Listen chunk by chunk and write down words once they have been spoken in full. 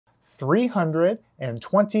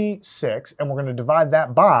326, and we're going to divide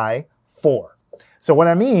that by 4. So what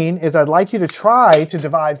I mean is I'd like you to try to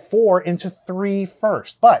divide 4 into 3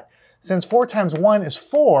 first. But since 4 times 1 is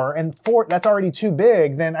 4, and 4 that's already too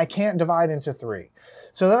big, then I can't divide into 3.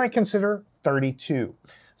 So then I consider 32.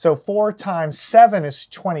 So 4 times 7 is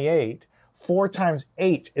 28. 4 times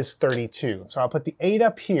 8 is 32. So I'll put the 8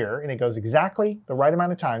 up here, and it goes exactly the right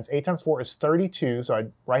amount of times. 8 times 4 is 32, so I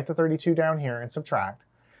write the 32 down here and subtract.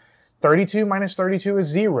 32 minus 32 is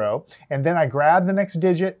 0, and then I grab the next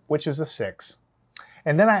digit, which is a 6.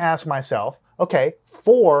 And then I ask myself, okay,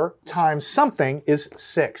 4 times something is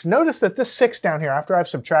 6. Notice that this 6 down here, after I've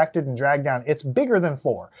subtracted and dragged down, it's bigger than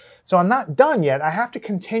 4. So I'm not done yet. I have to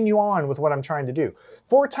continue on with what I'm trying to do.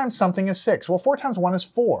 4 times something is 6. Well, 4 times 1 is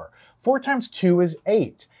 4. 4 times 2 is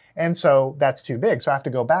 8. And so that's too big. So I have to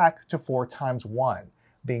go back to 4 times 1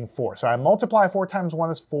 being 4. So I multiply 4 times 1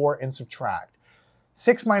 is 4 and subtract.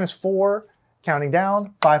 6 minus 4, counting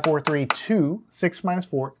down, 5, 4, 3, 2. 6 minus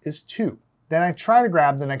 4 is 2. Then I try to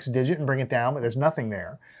grab the next digit and bring it down, but there's nothing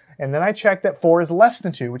there. And then I check that 4 is less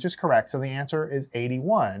than 2, which is correct. So the answer is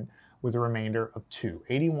 81 with a remainder of 2.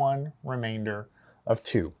 81 remainder of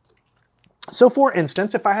 2. So for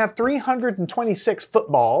instance, if I have 326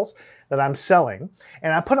 footballs that I'm selling,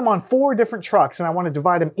 and I put them on 4 different trucks, and I want to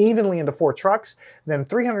divide them evenly into 4 trucks, then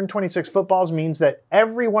 326 footballs means that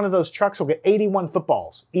every one of those trucks will get 81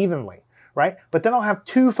 footballs evenly. Right? But then I'll have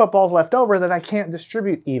 2 footballs left over that I can't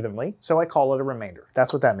distribute evenly, so I call it a remainder.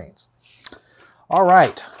 That's what that means. All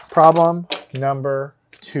right, problem number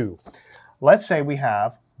 2. Let's say we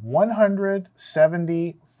have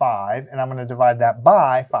 175, and I'm going to divide that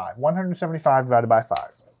by 5. 175 divided by 5.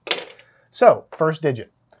 So, first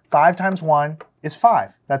digit. 5 times 1 is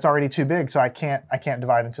 5. That's already too big, so I can't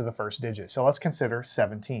divide into the first digit. So let's consider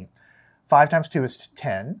 17. 5 times 2 is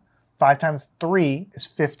 10. 5 times 3 is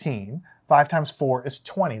 15. 5 times 4 is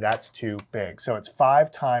 20. That's too big. So it's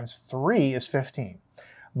 5 times 3 is 15.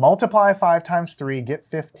 Multiply 5 times 3, get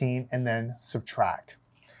 15, and then subtract.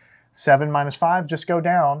 7 minus 5, just go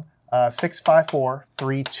down. 6, 5, 4,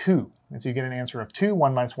 3, 2. And so you get an answer of 2.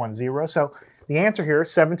 1 minus 1, 0. So the answer here,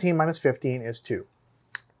 17 minus 15 is 2.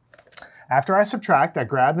 After I subtract, I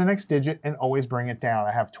grab the next digit and always bring it down.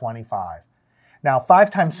 I have 25. Now, 5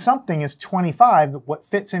 times something is 25. What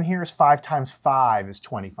fits in here is 5 times 5 is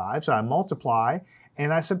 25. So I multiply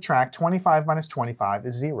and I subtract. 25 minus 25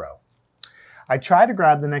 is 0. I try to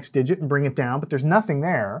grab the next digit and bring it down, but there's nothing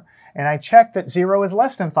there. And I check that 0 is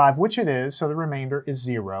less than 5, which it is, so the remainder is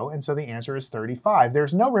 0. And so the answer is 35.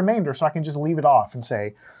 There's no remainder, so I can just leave it off and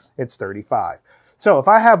say it's 35. So if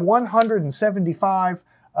I have 175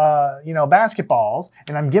 basketballs,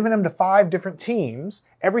 and I'm giving them to 5 different teams,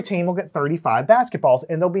 every team will get 35 basketballs,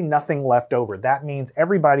 and there'll be nothing left over. That means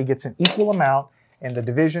everybody gets an equal amount, and the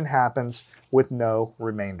division happens with no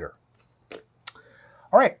remainder.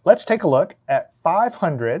 All right, let's take a look at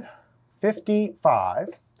 555,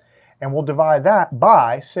 and we'll divide that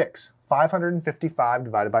by 6. 555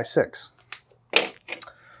 divided by 6.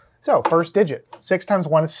 So, first digit. 6 times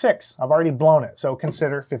 1 is 6. I've already blown it, so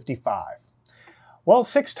consider 55. Well,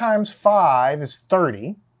 6 times 5 is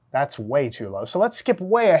 30. That's way too low. So let's skip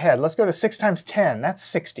way ahead. Let's go to 6 times 10. That's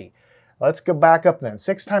 60. Let's go back up then.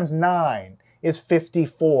 6 times 9 is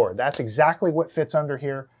 54. That's exactly what fits under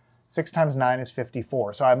here. 6 times 9 is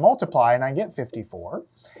 54. So I multiply and I get 54.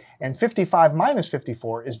 And 55 minus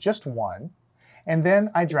 54 is just 1. And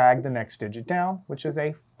then I drag the next digit down, which is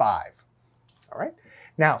a 5. All right.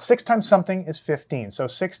 Now, 6 times something is 15. So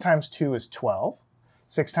 6 times 2 is 12.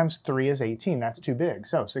 6 times 3 is 18. That's too big.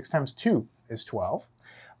 So 6 times 2 is 12.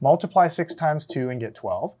 Multiply 6 times 2 and get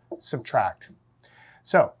 12. Subtract.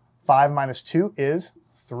 So 5 minus 2 is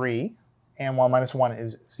 3. And 1 minus 1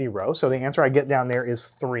 is 0. So the answer I get down there is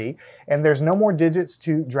 3. And there's no more digits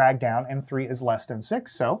to drag down, and 3 is less than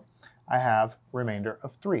 6. So I have remainder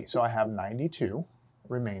of 3. So I have 92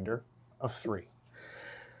 remainder of 3.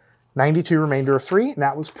 92 remainder of 3. And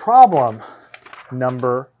that was problem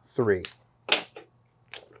number 3.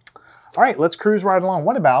 All right, let's cruise right along.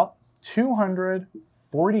 What about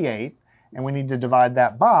 248? And we need to divide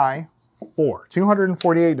that by 4.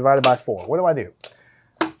 248 divided by 4. What do I do?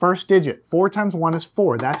 First digit. 4 times 1 is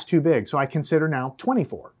 4. That's too big. So I consider now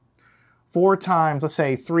 24. 4 times, let's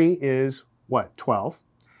say 3 is what? 12.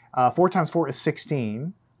 4 times 4 is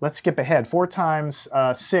 16. Let's skip ahead. 4 times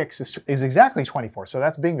 6 is exactly 24. So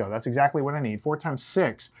that's bingo. That's exactly what I need. 4 times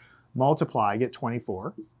 6, multiply, get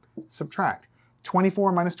 24. Subtract.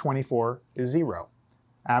 24 minus 24 is 0.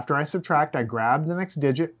 After I subtract, I grab the next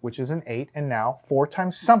digit, which is an 8, and now 4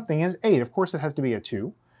 times something is 8. Of course, it has to be a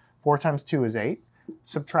 2. 4 times 2 is 8.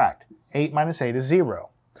 Subtract. 8 minus 8 is 0.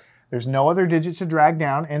 There's no other digit to drag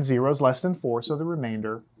down, and 0 is less than 4, so the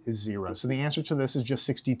remainder is 0. So the answer to this is just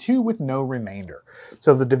 62 with no remainder.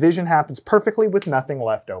 So the division happens perfectly with nothing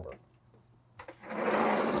left over.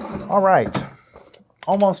 All right,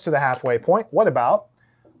 almost to the halfway point. What about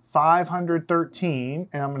 513,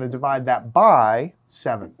 and I'm going to divide that by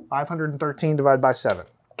 7. 513 divided by 7.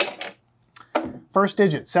 First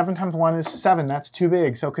digit, 7 times 1 is 7. That's too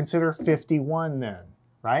big, so consider 51 then,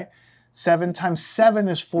 right? 7 times 7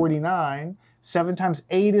 is 49. 7 times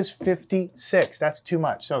 8 is 56. That's too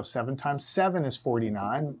much. So 7 times 7 is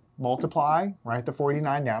 49. Multiply, write the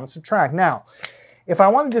 49 down and subtract. Now, if I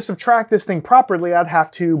wanted to subtract this thing properly, I'd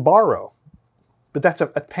have to borrow. But that's a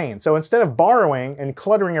pain. So instead of borrowing and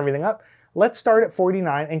cluttering everything up, let's start at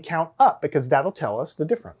 49 and count up, because that'll tell us the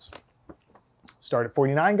difference. Start at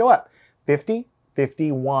 49, go up. 50,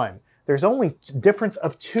 51. There's only a difference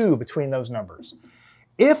of 2 between those numbers.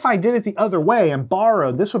 If I did it the other way and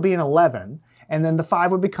borrowed, this would be an 11, and then the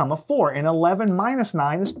 5 would become a 4. And 11 minus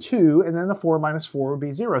 9 is 2, and then the 4 minus 4 would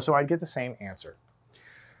be 0. So I'd get the same answer.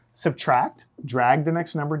 Subtract, drag the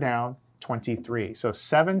next number down, 23. So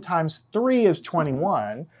 7 times 3 is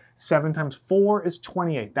 21. 7 times 4 is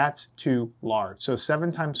 28. That's too large. So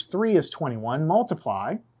 7 times 3 is 21.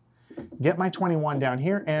 Multiply, get my 21 down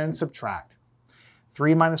here, and subtract.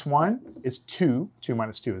 3 minus 1 is 2. 2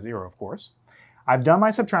 minus 2 is 0, of course. I've done my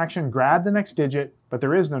subtraction, grab the next digit, but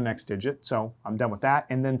there is no next digit, so I'm done with that.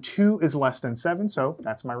 And then 2 is less than 7, so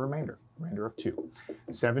that's my remainder. Remainder of 2.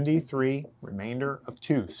 73, remainder of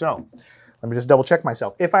 2. So let me just double check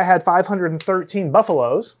myself. If I had 513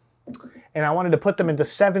 buffaloes and I wanted to put them into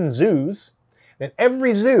 7 zoos, then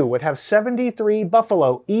every zoo would have 73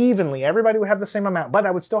 buffalo evenly. Everybody would have the same amount, but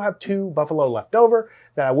I would still have 2 buffalo left over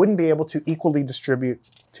that I wouldn't be able to equally distribute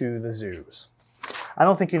to the zoos. I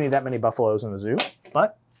don't think you need that many buffaloes in the zoo,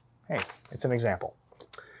 but hey, it's an example.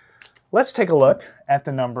 Let's take a look at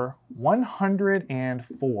the number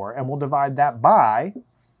 104, and we'll divide that by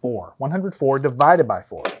 4. 104 divided by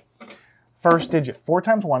 4. First digit, 4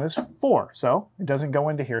 times 1 is 4, so it doesn't go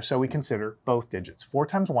into here, so we consider both digits. 4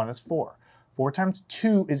 times 1 is 4. 4 times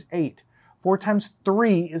 2 is 8. 4 times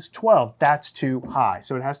 3 is 12. That's too high,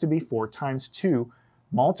 so it has to be 4 times 2.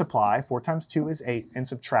 Multiply, 4 times 2 is 8, and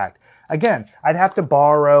subtract. Again, I'd have to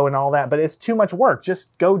borrow and all that, but it's too much work.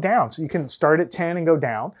 Just go down. So you can start at 10 and go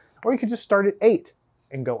down, or you could just start at 8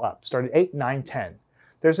 and go up. Start at 8, 9, 10.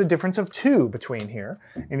 There's a difference of 2 between here.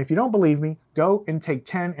 And if you don't believe me, go and take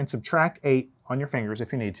 10 and subtract 8 on your fingers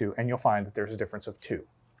if you need to, and you'll find that there's a difference of 2.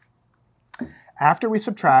 After we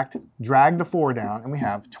subtract, drag the 4 down, and we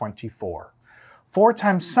have 24. 4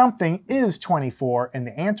 times something is 24, and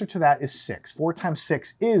the answer to that is 6. 4 times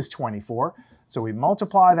 6 is 24, so we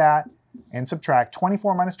multiply that and subtract.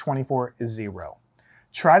 24 minus 24 is 0.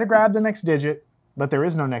 Try to grab the next digit, but there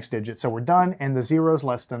is no next digit, so we're done, and the 0 is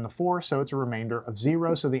less than the 4, so it's a remainder of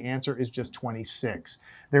 0, so the answer is just 26.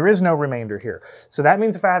 There is no remainder here. So that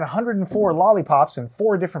means if I had 104 lollipops and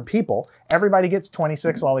 4 different people, everybody gets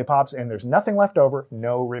 26 lollipops, and there's nothing left over,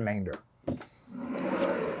 no remainder.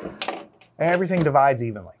 Everything divides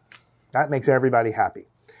evenly. That makes everybody happy.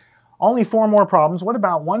 Only 4 more problems. What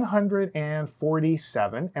about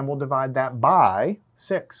 147? And we'll divide that by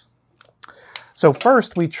 6. So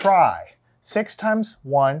first we try. 6 times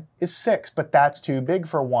 1 is 6, but that's too big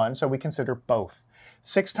for 1, so we consider both.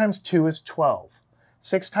 6 times 2 is 12.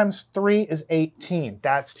 6 times 3 is 18.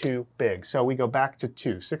 That's too big, so we go back to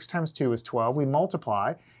 2. 6 times 2 is 12. We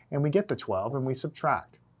multiply, and we get the 12, and we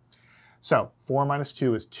subtract. So 4 minus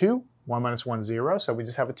 2 is 2. 1 minus 1 is 0, so we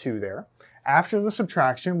just have a 2 there. After the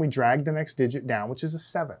subtraction, we drag the next digit down, which is a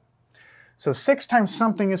 7. So 6 times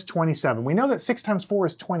something is 27. We know that 6 times 4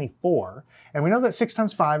 is 24, and we know that 6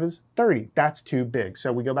 times 5 is 30. That's too big,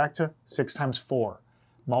 so we go back to 6 times 4.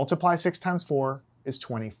 Multiply 6 times 4 is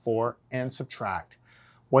 24, and subtract.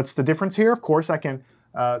 What's the difference here? Of course, I can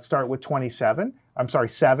start with 7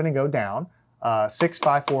 and go down. 6,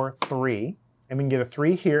 5, 4, 3. And we can get a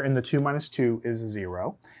 3 here, and the 2 minus 2 is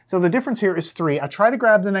 0. So the difference here is 3. I try to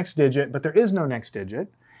grab the next digit, but there is no next digit.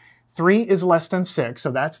 3 is less than 6,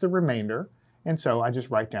 so that's the remainder. And so I just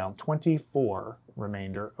write down 24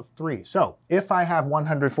 remainder of 3. So if I have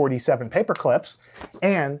 147 paper clips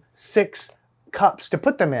and 6 cups to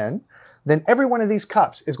put them in, then every one of these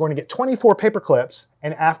cups is going to get 24 paper clips.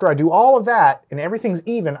 And after I do all of that and everything's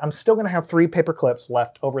even, I'm still going to have 3 paper clips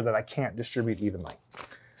left over that I can't distribute evenly.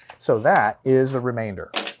 So that is the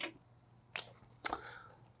remainder.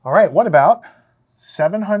 All right, what about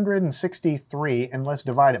 763, and let's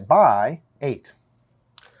divide it by 8.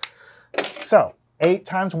 So 8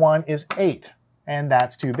 times 1 is 8, and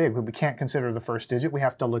that's too big. But we can't consider the first digit. We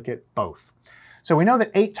have to look at both. So we know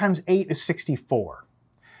that 8 times 8 is 64.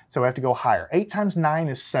 So we have to go higher. 8 times 9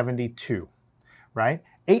 is 72, right?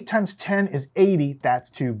 8 times 10 is 80. That's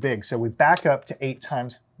too big. So we back up to 8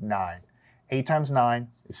 times 9. 8 times 9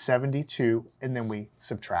 is 72, and then we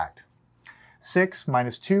subtract. 6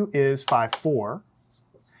 minus 2 is 4,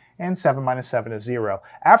 and 7 minus 7 is 0.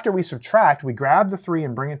 After we subtract, we grab the 3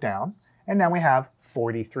 and bring it down, and now we have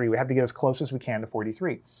 43. We have to get as close as we can to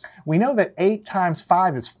 43. We know that 8 times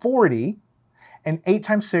 5 is 40, and 8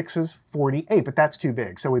 times 6 is 48, but that's too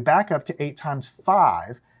big. So we back up to 8 times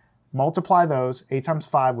 5, multiply those. 8 times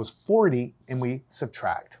 5 was 40, and we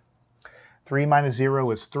subtract. 3 minus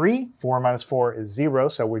 0 is 3. 4 minus 4 is 0.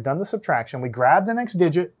 So we've done the subtraction. We grab the next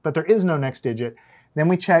digit, but there is no next digit. Then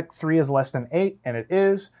we check 3 is less than 8, and it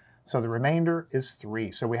is. So the remainder is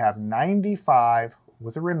 3. So we have 95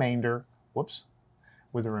 with a remainder,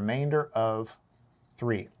 with a remainder of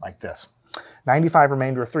 3, like this. 95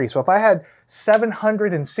 remainder of 3. So if I had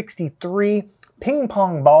 763 ping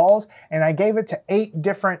pong balls and I gave it to 8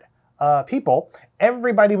 different people,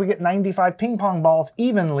 everybody would get 95 ping pong balls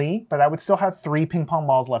evenly, but I would still have 3 ping pong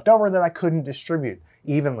balls left over that I couldn't distribute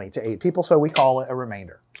evenly to 8 people, so we call it a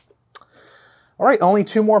remainder. All right, only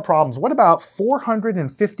 2 more problems. What about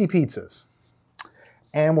 450 pizzas?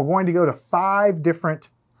 And we're going to go to 5 different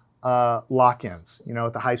lock-ins,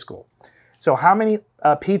 at the high school. So how many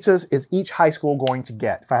pizzas is each high school going to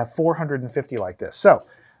get if I have 450 like this? So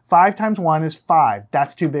 5 times 1 is 5.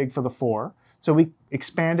 That's too big for the 4. So we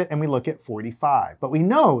expand it and we look at 45. But we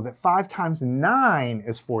know that 5 times 9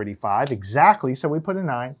 is 45 exactly, so we put a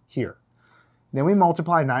 9 here. Then we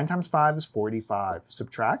multiply. 9 times 5 is 45.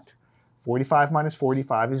 Subtract. 45 minus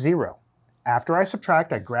 45 is 0. After I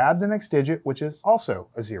subtract, I grab the next digit, which is also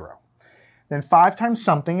a 0. Then 5 times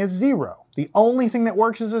something is 0. The only thing that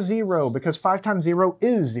works is a 0 because 5 times 0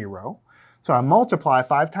 is 0. So I multiply.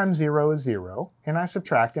 5 times 0 is 0, and I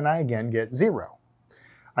subtract, and I again get 0.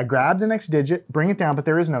 I grab the next digit, bring it down, but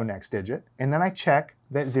there is no next digit, and then I check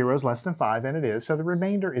that 0 is less than 5, and it is, so the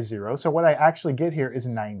remainder is 0. So what I actually get here is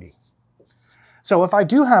 90. So if I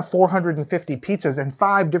do have 450 pizzas and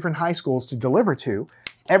 5 different high schools to deliver to,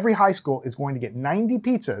 every high school is going to get 90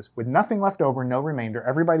 pizzas with nothing left over, no remainder.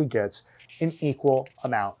 Everybody gets an equal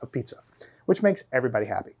amount of pizza, which makes everybody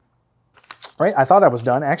happy. All right, I thought I was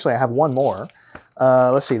done. Actually, I have one more.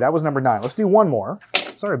 Let's see, that was number 9. Let's do one more.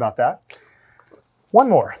 Sorry about that. One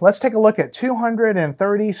more. Let's take a look at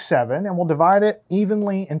 237, and we'll divide it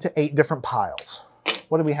evenly into 8 different piles.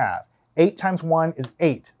 What do we have? 8 times 1 is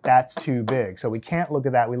 8. That's too big, so we can't look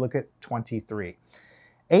at that. We look at 23.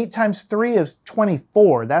 8 times 3 is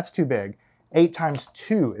 24. That's too big. 8 times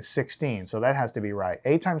 2 is 16, so that has to be right.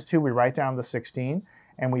 8 times 2, we write down the 16,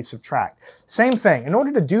 and we subtract. Same thing. In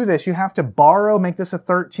order to do this, you have to borrow, make this a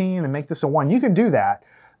 13, and make this a 1. You can do that.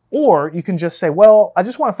 Or you can just say, well, I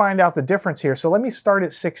just want to find out the difference here, so let me start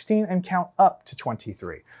at 16 and count up to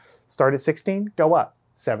 23. Start at 16, go up.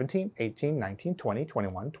 17, 18, 19, 20,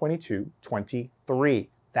 21, 22, 23.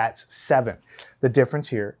 That's 7. The difference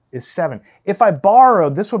here is 7. If I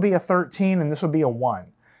borrowed, this would be a 13 and this would be a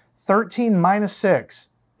 1. 13 minus 6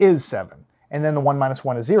 is 7. And then the 1 minus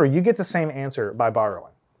 1 is 0. You get the same answer by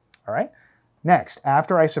borrowing. All right? Next,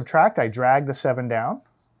 after I subtract, I drag the 7 down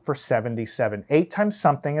for 77. 8 times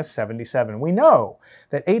something is 77. We know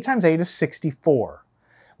that 8 times 8 is 64.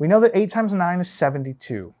 We know that 8 times 9 is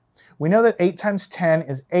 72. We know that 8 times 10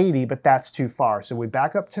 is 80, but that's too far. So we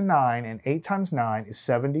back up to 9, and 8 times 9 is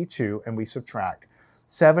 72, and we subtract.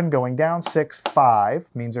 7 going down, 6, 5,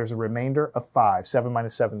 means there's a remainder of 5. 7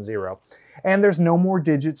 minus 7, 0. And there's no more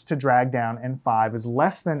digits to drag down, and 5 is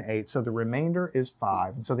less than 8, so the remainder is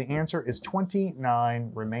 5. And so the answer is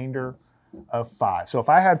 29, remainder of 5. So if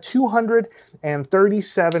I had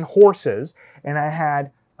 237 horses, and I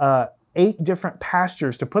had 8 different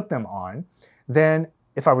pastures to put them on, then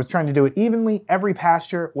if I was trying to do it evenly, every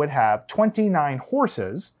pasture would have 29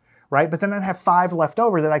 horses, right? But then I'd have 5 left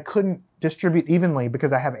over that I couldn't distribute evenly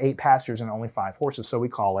because I have 8 pastures and only 5 horses, so we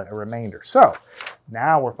call it a remainder. So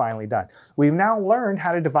now we're finally done. We've now learned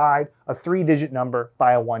how to divide a 3-digit number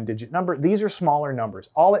by a 1-digit number. These are smaller numbers.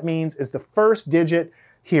 All it means is the first digit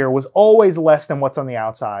here was always less than what's on the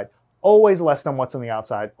outside, always less than what's on the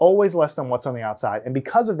outside, always less than what's on the outside. And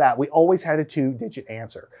because of that, we always had a 2-digit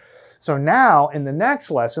answer. So now in the next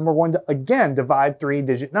lesson, we're going to again divide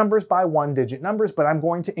 3-digit numbers by 1-digit numbers, but I'm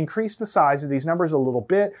going to increase the size of these numbers a little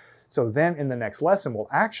bit. So then in the next lesson, we'll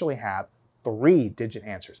actually have 3-digit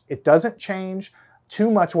answers. It doesn't change too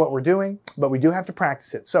much what we're doing, but we do have to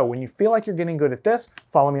practice it. So when you feel like you're getting good at this,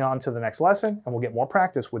 follow me on to the next lesson and we'll get more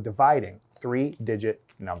practice with dividing 3-digit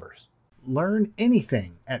numbers. Learn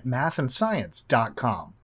anything at mathandscience.com.